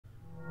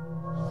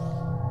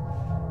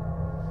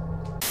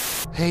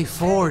Hey,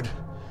 Ford.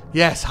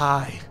 Yes,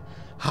 hi.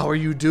 How are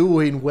you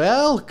doing?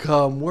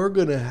 Welcome. We're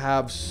gonna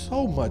have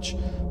so much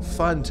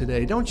fun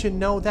today. Don't you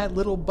know that,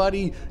 little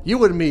buddy?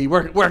 You and me,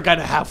 we're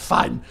gonna have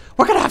fun.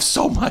 We're gonna have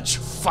so much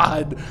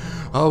fun.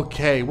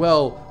 Okay,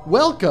 well,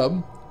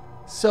 welcome.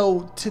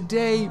 So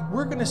today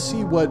we're gonna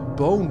see what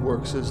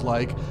Boneworks is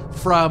like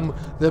from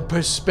the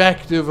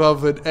perspective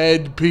of an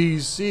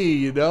NPC,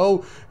 you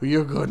know?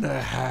 You're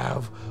gonna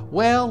have,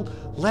 well,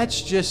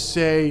 let's just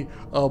say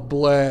a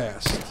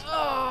blast.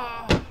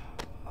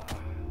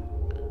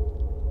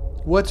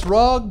 What's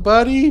wrong,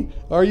 buddy?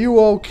 Are you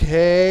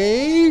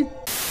okay?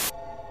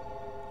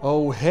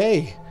 Oh,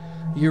 hey.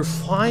 You're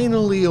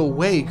finally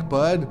awake,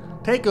 bud.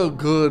 Take a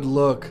good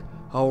look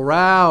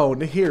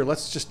around. Here,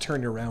 let's just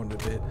turn you around a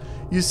bit.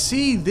 You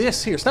see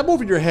this here? Stop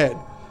moving your head.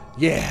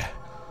 Yeah.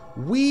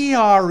 We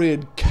are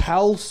in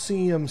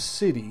Calcium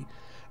City,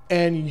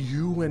 and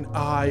you and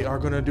I are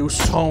gonna do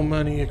so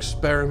many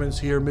experiments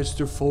here,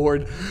 Mr.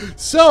 Ford.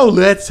 So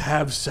let's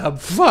have some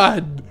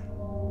fun.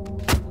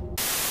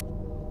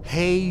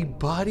 Hey,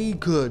 buddy.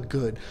 Good,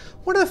 good.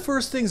 One of the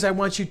first things I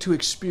want you to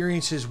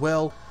experience is,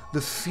 well,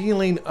 the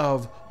feeling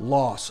of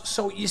loss.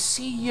 So you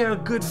see your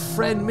good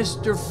friend,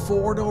 Mr.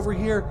 Ford, over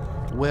here?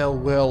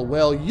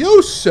 Well,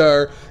 you,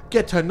 sir,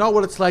 get to know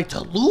what it's like to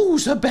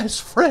lose a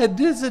best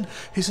friend. Isn't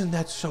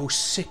that so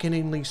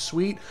sickeningly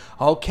sweet?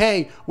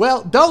 Okay,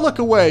 well, don't look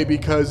away,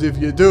 because if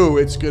you do,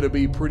 it's gonna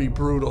be pretty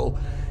brutal.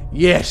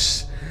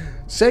 Yes.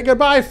 Say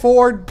goodbye,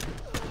 Ford.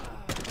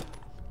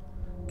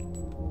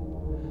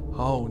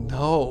 Oh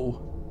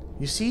no.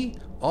 You see,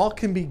 all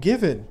can be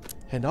given,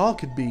 and all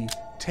could be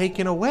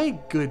taken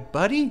away, good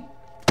buddy.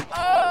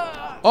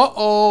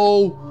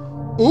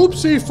 Uh-oh.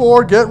 Oopsie,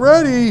 Ford, get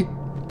ready.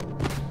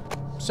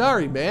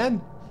 Sorry,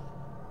 man.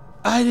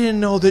 I didn't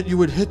know that you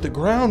would hit the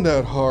ground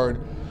that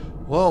hard.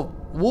 Well,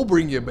 we'll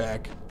bring you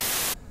back.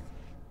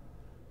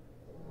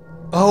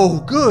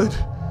 Oh, good.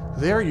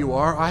 There you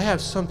are. I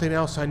have something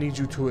else I need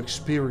you to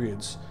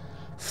experience.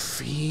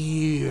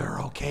 Fear,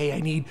 okay? I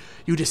need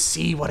you to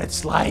see what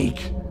it's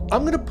like.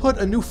 I'm gonna put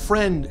a new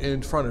friend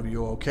in front of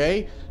you,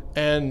 okay?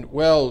 And,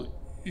 well,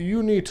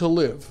 you need to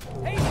live.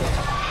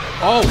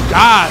 Oh,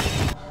 God!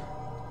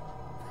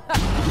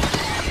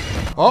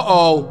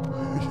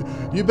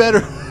 Uh-oh. You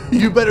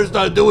better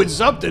start doing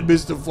something,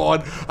 Mr.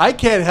 Ford. I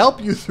can't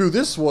help you through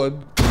this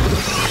one.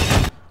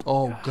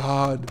 Oh,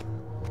 God.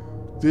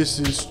 This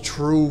is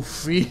true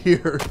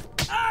fear.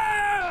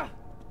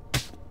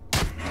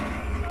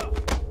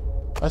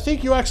 I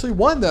think you actually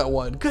won that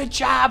one. Good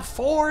job,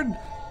 Ford.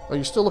 Are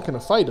you still looking to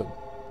fight him?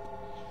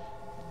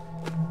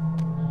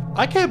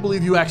 I can't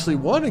believe you actually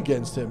won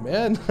against him,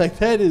 man. Like,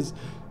 that is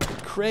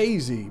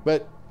crazy,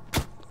 but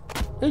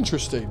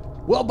interesting.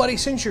 Well, buddy,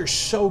 since you're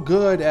so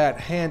good at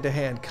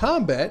hand-to-hand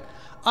combat,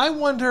 I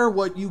wonder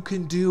what you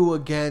can do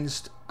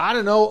against, I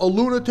don't know, a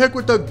lunatic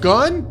with a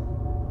gun?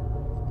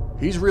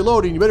 He's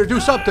reloading. You better do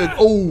something.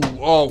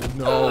 Oh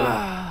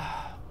no.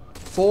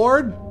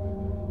 Ford?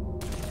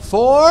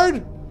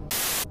 Ford?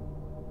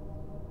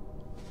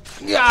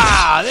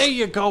 Yeah, there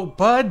you go,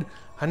 bud.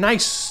 A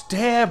nice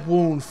stab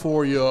wound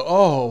for you.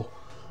 Oh,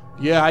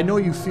 yeah, I know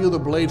you feel the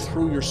blade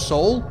through your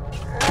soul.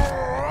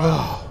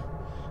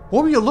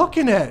 What were you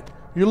looking at?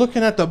 You're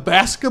looking at the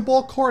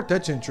basketball court?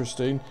 That's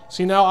interesting.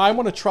 See, now I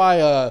want to try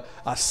a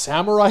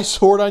samurai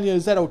sword on you.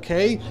 Is that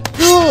okay?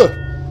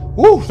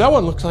 Woo, that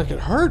one looks like it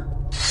hurt.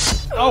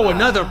 Oh,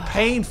 another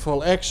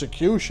painful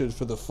execution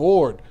for the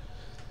Ford.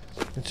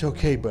 It's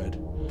okay, bud.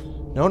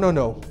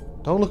 No.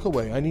 Don't look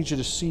away. I need you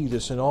to see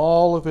this in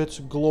all of its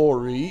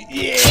glory.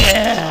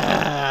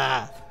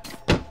 Yeah!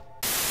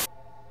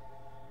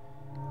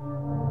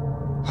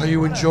 Are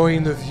you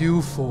enjoying the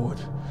view, Ford?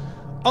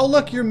 Oh,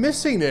 look, you're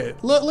missing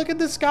it. Look at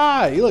the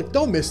sky. Look,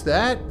 don't miss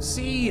that.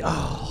 See?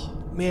 Oh,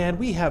 man,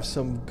 we have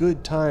some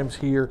good times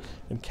here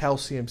in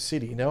Calcium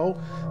City,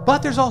 no?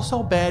 But there's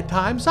also bad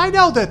times. I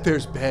know that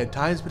there's bad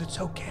times, but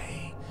it's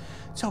okay.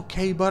 It's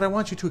okay, bud. I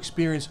want you to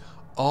experience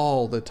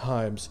all the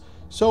times.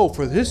 So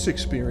for this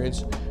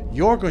experience,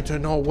 you're going to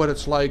know what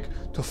it's like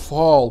to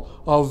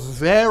fall a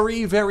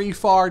very, very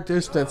far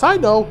distance. I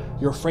know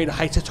you're afraid of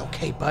heights. It's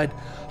okay, bud.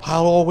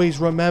 I'll always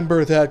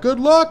remember that. Good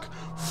luck,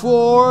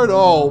 Ford.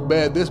 Oh,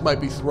 man, this might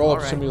be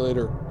throw-up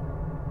simulator.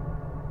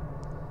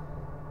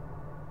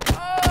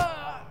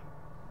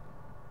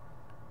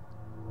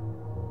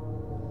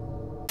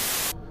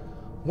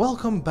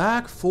 Welcome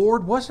back,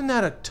 Ford. Wasn't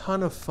that a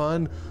ton of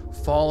fun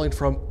falling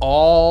from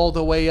all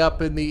the way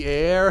up in the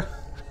air?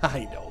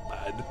 I know.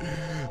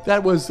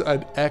 That was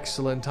an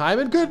excellent time,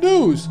 and good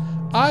news!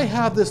 I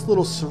have this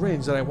little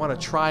syringe that I want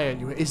to try on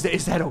you. Is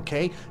that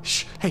okay?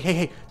 Shh!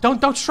 Hey!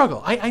 Don't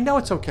struggle. I know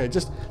it's okay.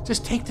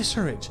 Just take the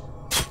syringe.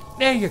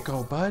 There you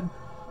go, bud.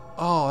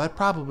 Oh, that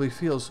probably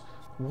feels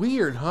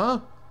weird,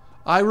 huh?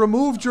 I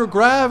removed your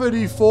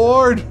gravity,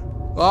 Ford.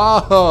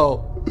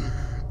 Oh,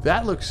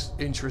 that looks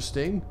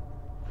interesting.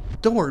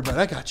 Don't worry, bud.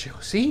 I got you.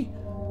 See?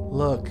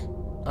 Look,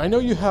 I know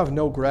you have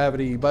no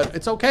gravity, but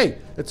it's okay.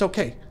 It's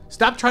okay.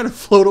 Stop trying to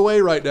float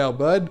away right now,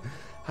 bud.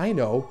 I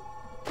know.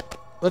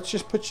 Let's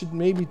just put you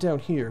maybe down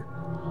here.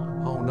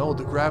 Oh no,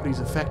 the gravity's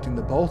affecting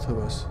the both of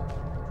us.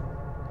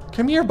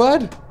 Come here,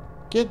 bud.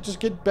 Just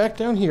get back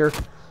down here.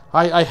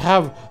 I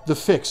have the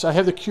fix. I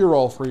have the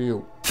cure-all for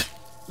you.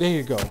 There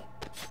you go.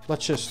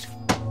 Let's just...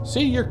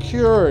 See, you're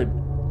cured.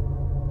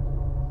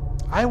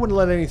 I wouldn't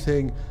let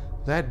anything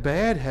that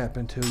bad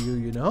happen to you,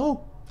 you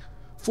know?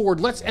 Ford,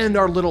 let's end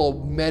our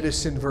little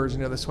medicine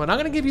version of this one. I'm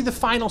going to give you the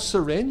final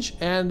syringe,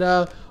 and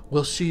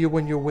we'll see you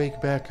when you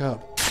wake back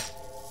up.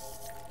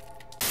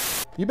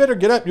 You better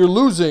get up. You're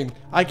losing.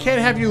 I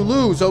can't have you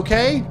lose,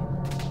 okay?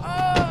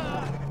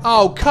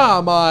 Oh,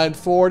 come on,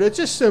 Ford. It's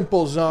a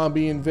simple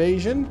zombie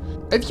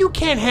invasion. If you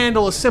can't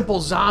handle a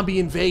simple zombie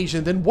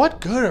invasion, then what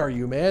good are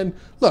you, man?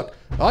 Look,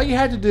 all you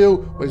had to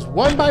do was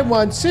one by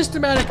one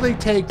systematically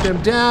take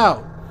them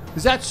down.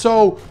 Is that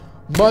so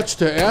much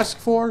to ask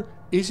for?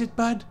 Is it,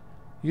 bud?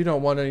 You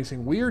don't want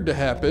anything weird to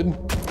happen.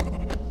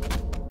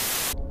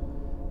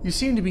 You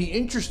seem to be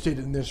interested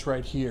in this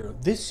right here.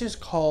 This is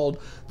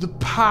called the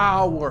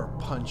Power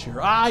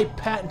Puncher. I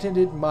patented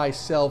it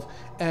myself,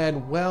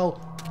 and well,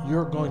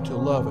 you're going to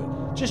love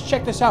it. Just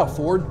check this out,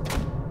 Ford.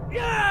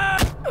 Yeah!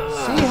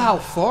 See how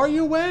far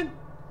you went?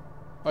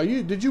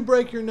 Did you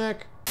break your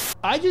neck?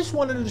 I just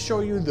wanted to show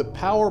you the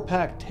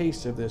power-packed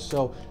taste of this,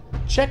 so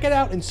check it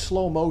out in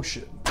slow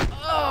motion.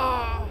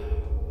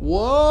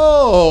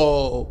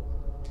 Whoa!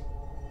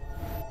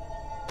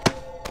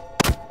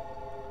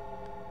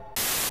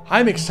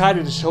 I'm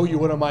excited to show you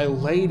one of my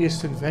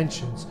latest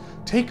inventions.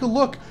 Take a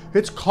look.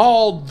 It's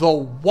called the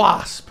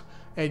Wasp.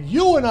 And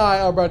you and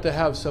I are about to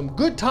have some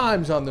good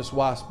times on this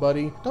Wasp,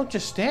 buddy. Don't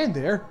just stand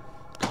there.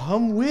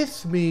 Come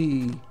with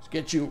me. Let's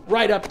get you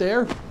right up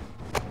there.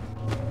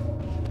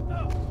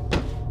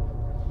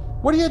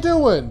 What are you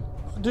doing?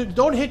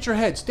 Don't hit your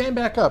head. Stand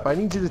back up. I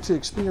need you to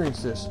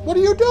experience this. What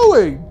are you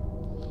doing?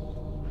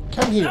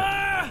 Come here.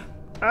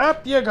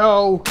 Up you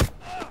go.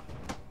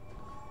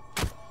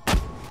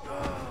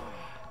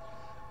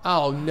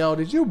 Oh no,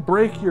 did you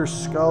break your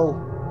skull?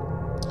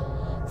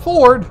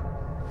 Ford!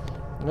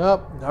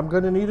 Nope, I'm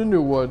gonna need a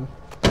new one.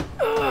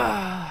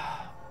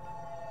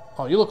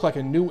 Oh, you look like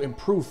a new,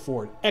 improved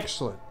Ford.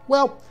 Excellent.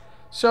 Well,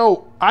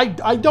 so I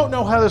don't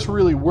know how this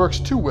really works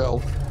too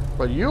well,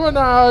 but you and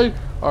I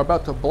are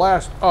about to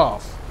blast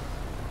off.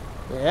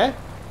 Yeah?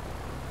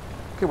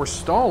 Okay, we're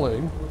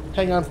stalling.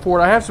 Hang on,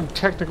 Ford, I have some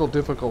technical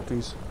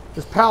difficulties.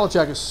 This pallet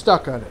jack is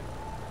stuck on it.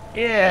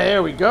 Yeah,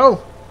 there we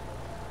go.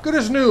 Good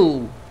as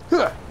new.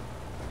 Huh.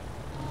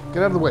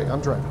 Get out of the way,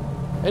 I'm driving.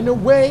 And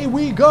away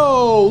we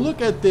go!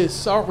 Look at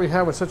this! Aren't we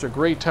having such a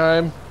great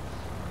time?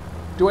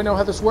 Do I know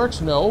how this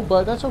works? No,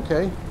 but that's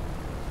okay.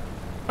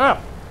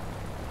 Up!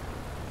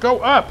 Go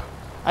up!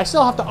 I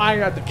still have to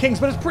iron out the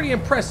kinks, but it's pretty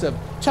impressive.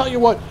 Tell you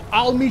what,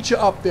 I'll meet you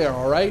up there,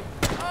 alright?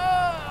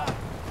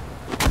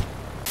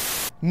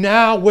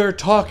 Now we're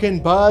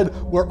talking, bud.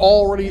 We're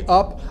already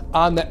up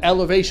on the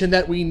elevation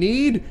that we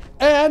need,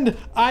 and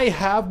I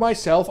have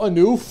myself a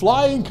new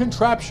flying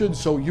contraption,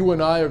 so you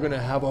and I are gonna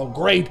have a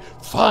great,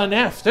 fun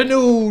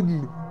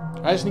afternoon.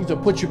 I just need to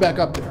put you back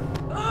up there.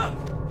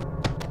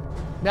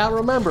 Now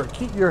remember,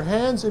 keep your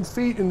hands and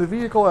feet in the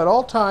vehicle at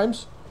all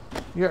times.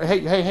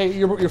 Hey,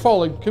 you're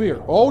falling. Come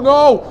here. Oh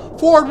no!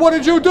 Ford, what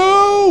did you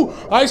do?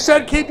 I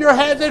said keep your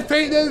hands and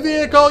feet in the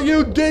vehicle,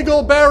 you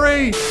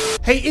dingleberry!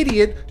 Hey,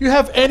 idiot, do you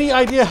have any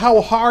idea how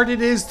hard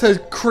it is to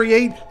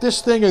create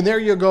this thing? And there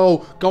you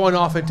go, going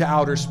off into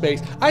outer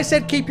space. I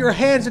said keep your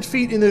hands and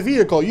feet in the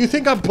vehicle. You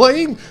think I'm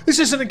playing? This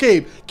isn't a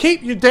game.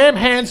 Keep your damn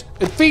hands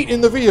and feet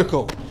in the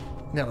vehicle.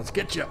 Now let's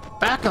get you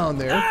back on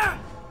there.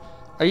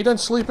 Are you done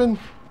sleeping?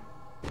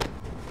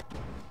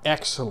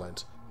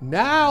 Excellent.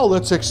 Now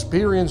let's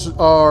experience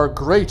our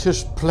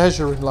greatest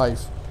pleasure in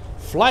life.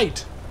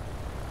 Flight.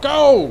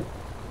 Go!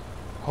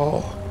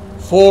 Oh,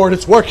 Ford,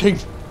 it's working.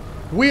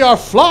 We are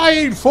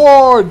flying,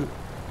 Ford!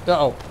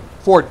 Uh-oh.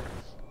 Ford.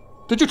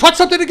 Did you touch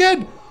something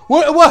again?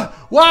 What?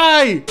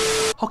 Why?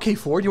 Okay,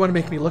 Ford, you want to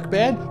make me look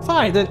bad?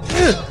 Fine, then.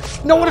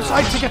 Know what it's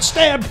like to get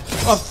stabbed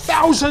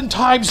 1,000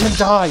 times and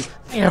die.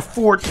 Yeah,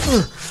 Ford.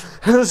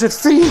 How does it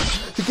feel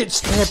to get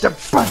stabbed a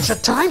bunch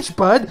of times,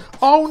 bud?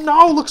 Oh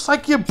no, looks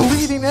like you're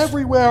bleeding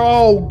everywhere.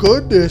 Oh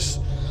goodness.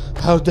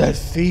 How'd that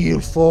feel,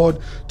 Ford,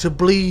 to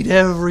bleed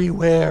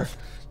everywhere?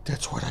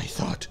 That's what I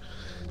thought.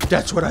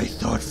 That's what I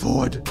thought,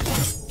 Ford.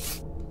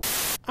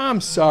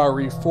 I'm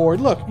sorry, Ford.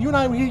 Look, you and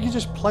I, we can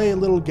just play a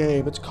little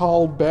game. It's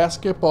called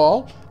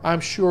basketball. I'm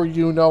sure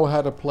you know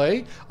how to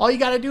play. All you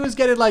gotta do is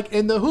get it like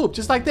in the hoop,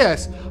 just like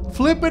this.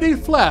 Flippity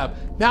flap.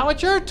 Now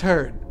it's your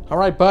turn. All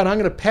right, bud, I'm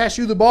going to pass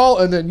you the ball,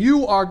 and then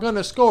you are going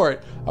to score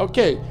it.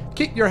 Okay,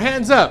 keep your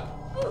hands up.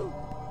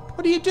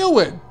 What are you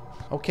doing?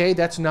 Okay,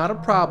 that's not a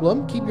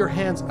problem. Keep your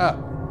hands up.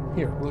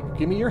 Here, look,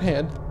 give me your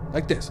hand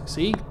like this.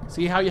 See?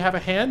 See how you have a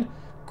hand?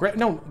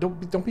 No,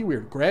 don't be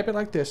weird. Grab it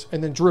like this,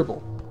 and then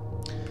dribble.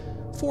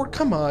 Ford,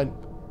 come on.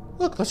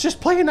 Look, let's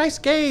just play a nice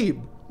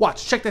game.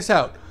 Watch, check this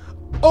out.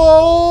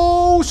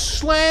 Oh,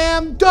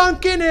 slam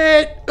dunking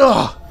it.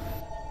 Ugh.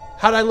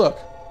 How'd I look?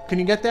 Can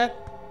you get that?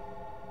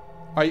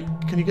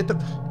 Can you get the...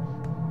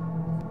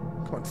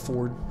 Come on,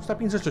 Ford. Stop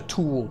being such a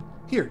tool.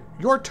 Here,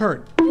 your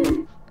turn.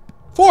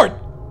 Ford!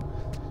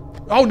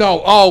 Oh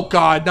no, oh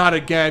God, not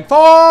again.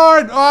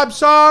 Ford, I'm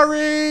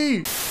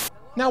sorry.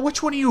 Now,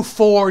 which one of you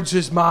Fords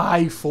is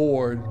my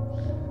Ford?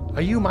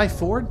 Are you my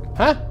Ford?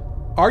 Huh?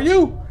 Are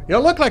you? You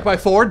don't look like my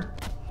Ford.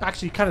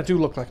 Actually, you kind of do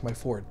look like my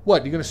Ford.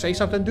 What, you gonna say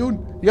something, dude?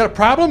 You got a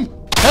problem?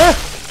 Huh?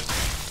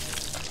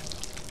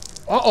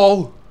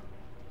 Uh-oh.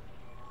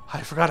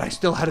 I forgot I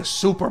still had a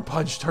super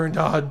punch turned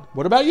on.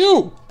 What about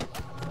you?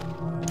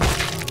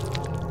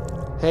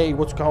 Hey,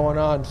 what's going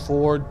on,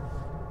 Ford?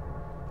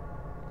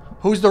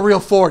 Who's the real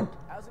Ford?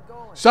 How's it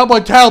going?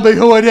 Someone tell me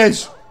who it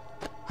is.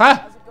 Huh?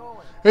 How's it going?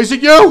 Is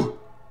it you?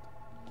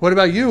 What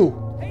about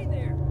you? Hey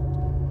there.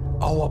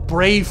 Oh, a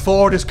brave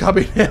Ford is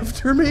coming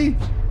after me?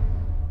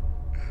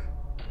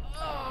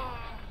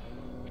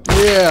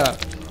 Yeah.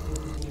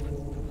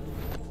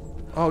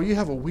 Oh, you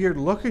have a weird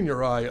look in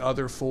your eye,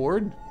 other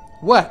Ford.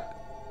 What?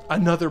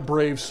 Another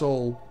brave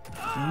soul.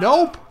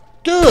 Nope.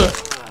 Good.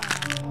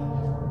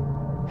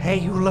 Hey,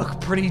 you look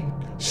pretty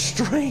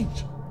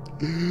strange.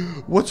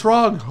 What's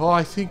wrong? Oh,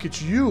 I think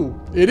it's you.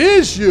 It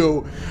is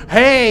you.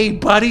 Hey,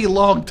 buddy,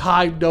 long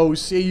time no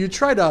see. You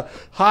try to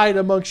hide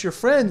amongst your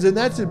friends, and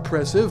that's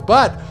impressive,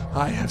 but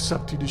I have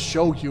something to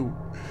show you.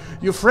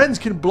 Your friends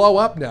can blow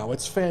up now.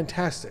 It's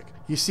fantastic.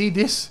 You see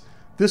this?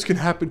 This can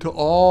happen to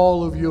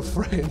all of your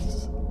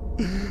friends.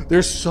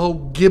 They're so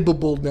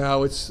gibbable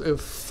now. It's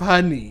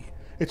funny.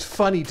 It's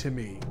funny to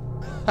me.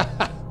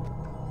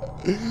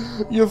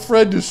 Your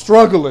friend is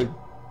struggling.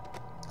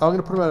 I'm going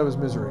to put him out of his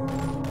misery.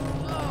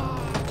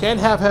 Can't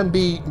have him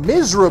be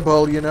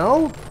miserable, you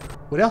know?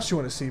 What else you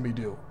want to see me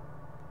do? You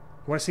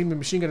want to see me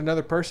machine gun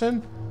another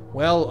person?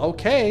 Well,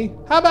 okay.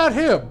 How about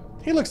him?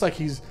 He looks like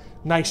he's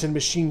nice and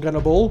machine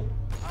gunnable.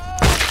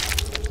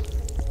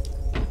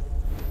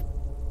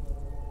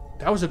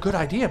 That was a good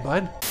idea,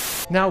 bud.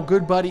 Now,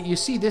 good buddy, you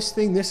see this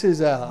thing? This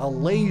is a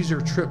laser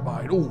trip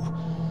mine. Ooh,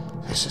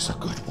 this is a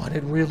good one.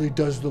 It really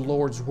does the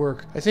Lord's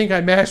work. I think I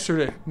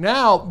mastered it.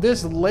 Now,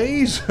 this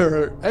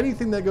laser,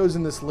 anything that goes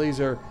in this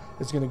laser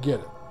is going to get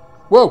it.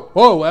 Whoa,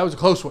 whoa, that was a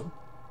close one.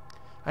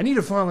 I need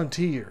a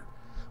volunteer.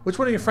 Which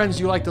one of your friends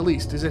do you like the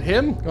least? Is it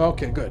him?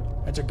 Okay, good.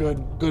 That's a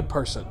good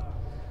person.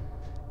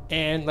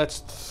 And let's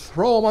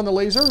throw him on the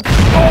laser.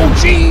 Oh,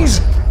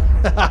 jeez!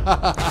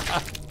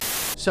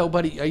 So,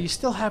 buddy, are you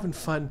still having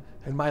fun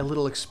in my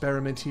little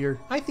experiment here?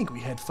 I think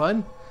we had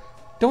fun.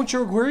 Don't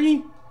you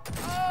agree?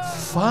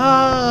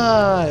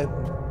 Fun!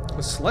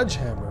 A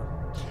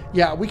sledgehammer.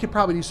 Yeah, we could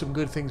probably do some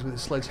good things with a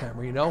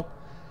sledgehammer, you know?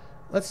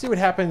 Let's see what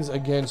happens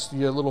against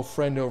your little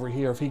friend over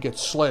here if he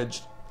gets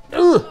sledged.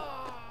 Ugh!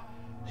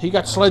 He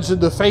got sledged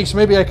in the face.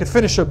 Maybe I could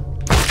finish him.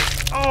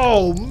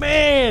 Oh,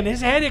 man!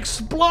 His head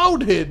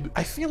exploded!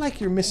 I feel like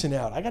you're missing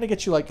out. I gotta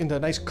get you, like, into a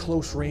nice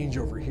close range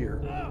over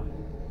here.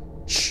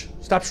 Shh!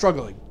 Stop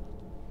struggling.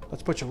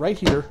 Let's put you right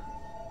here.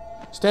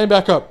 Stand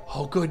back up.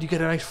 Oh, good. You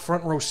get a nice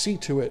front row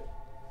seat to it.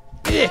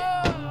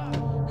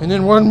 And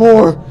then one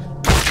more.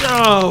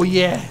 Oh,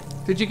 yeah.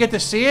 Did you get to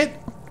see it?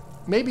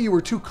 Maybe you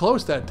were too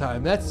close that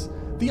time. That's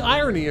the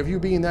irony of you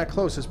being that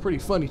close is pretty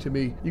funny to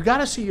me. You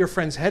gotta see your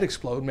friend's head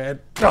explode, man.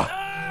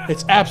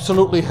 It's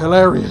absolutely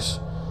hilarious.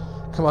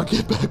 Come on,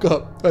 get back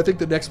up. I think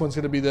the next one's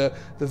gonna be the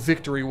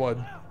victory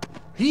one.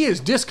 He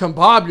is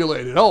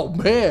discombobulated. Oh,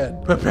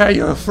 man. Prepare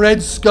your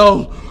friend's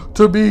skull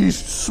to be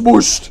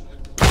smooshed.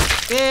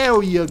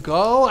 There you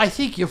go. I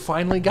think you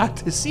finally got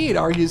to see it.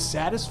 Are you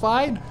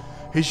satisfied?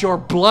 Is your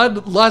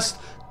bloodlust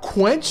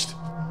quenched?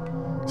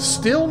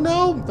 Still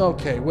no?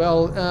 Okay,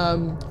 well,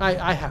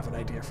 I have an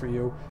idea for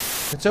you.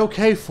 It's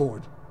okay,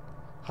 Ford.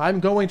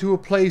 I'm going to a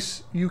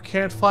place you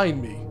can't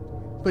find me.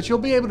 But you'll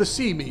be able to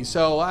see me,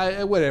 so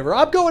whatever.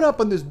 I'm going up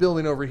on this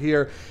building over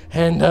here,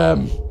 and,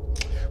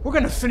 we're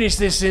gonna finish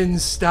this in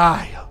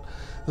style.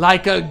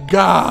 Like a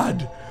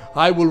god,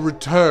 I will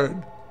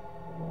return.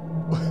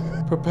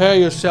 Prepare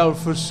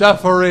yourself for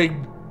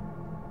suffering.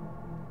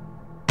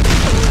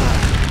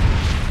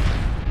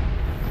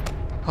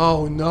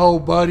 Oh no,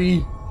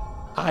 buddy.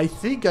 I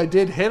think I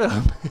did hit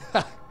him.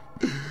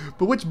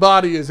 But which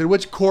body is it?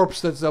 Which corpse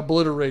that's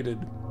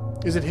obliterated?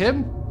 Is it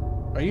him?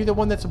 Are you the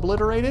one that's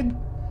obliterated?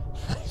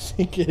 I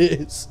think it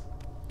is.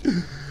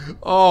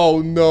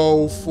 Oh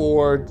no,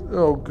 Ford.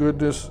 Oh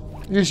goodness.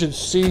 You should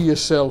see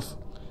yourself.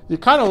 You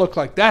kind of look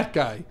like that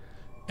guy.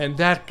 And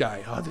that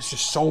guy. Oh, there's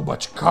just so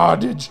much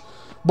carnage.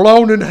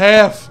 Blown in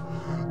half.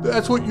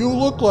 That's what you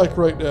look like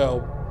right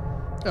now.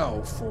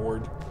 Oh,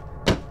 Ford.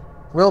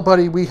 Well,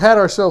 buddy, we had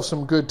ourselves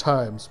some good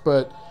times,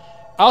 but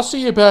I'll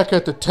see you back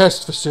at the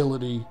test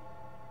facility.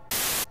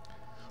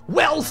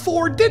 Well,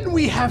 Ford, didn't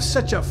we have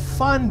such a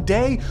fun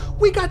day?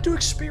 We got to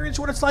experience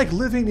what it's like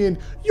living in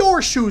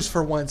your shoes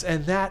for once,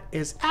 and that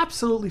is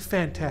absolutely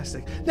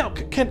fantastic. Now,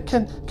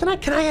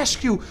 can I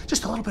ask you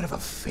just a little bit of a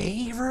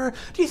favor?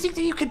 Do you think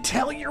that you could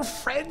tell your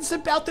friends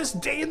about this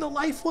day in the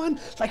life one?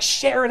 Like,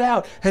 share it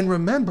out. And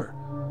remember,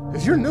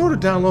 if you're new to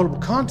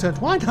downloadable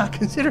content, why not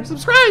consider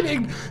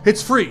subscribing?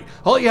 It's free.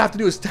 All you have to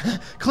do is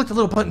click the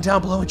little button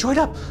down below and join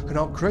up, and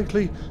I'll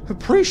greatly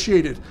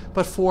appreciate it.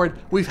 But Ford,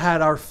 we've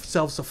had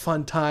ourselves a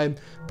fun time,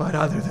 but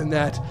other than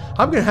that,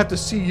 I'm gonna have to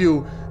see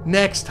you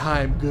next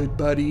time, good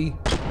buddy.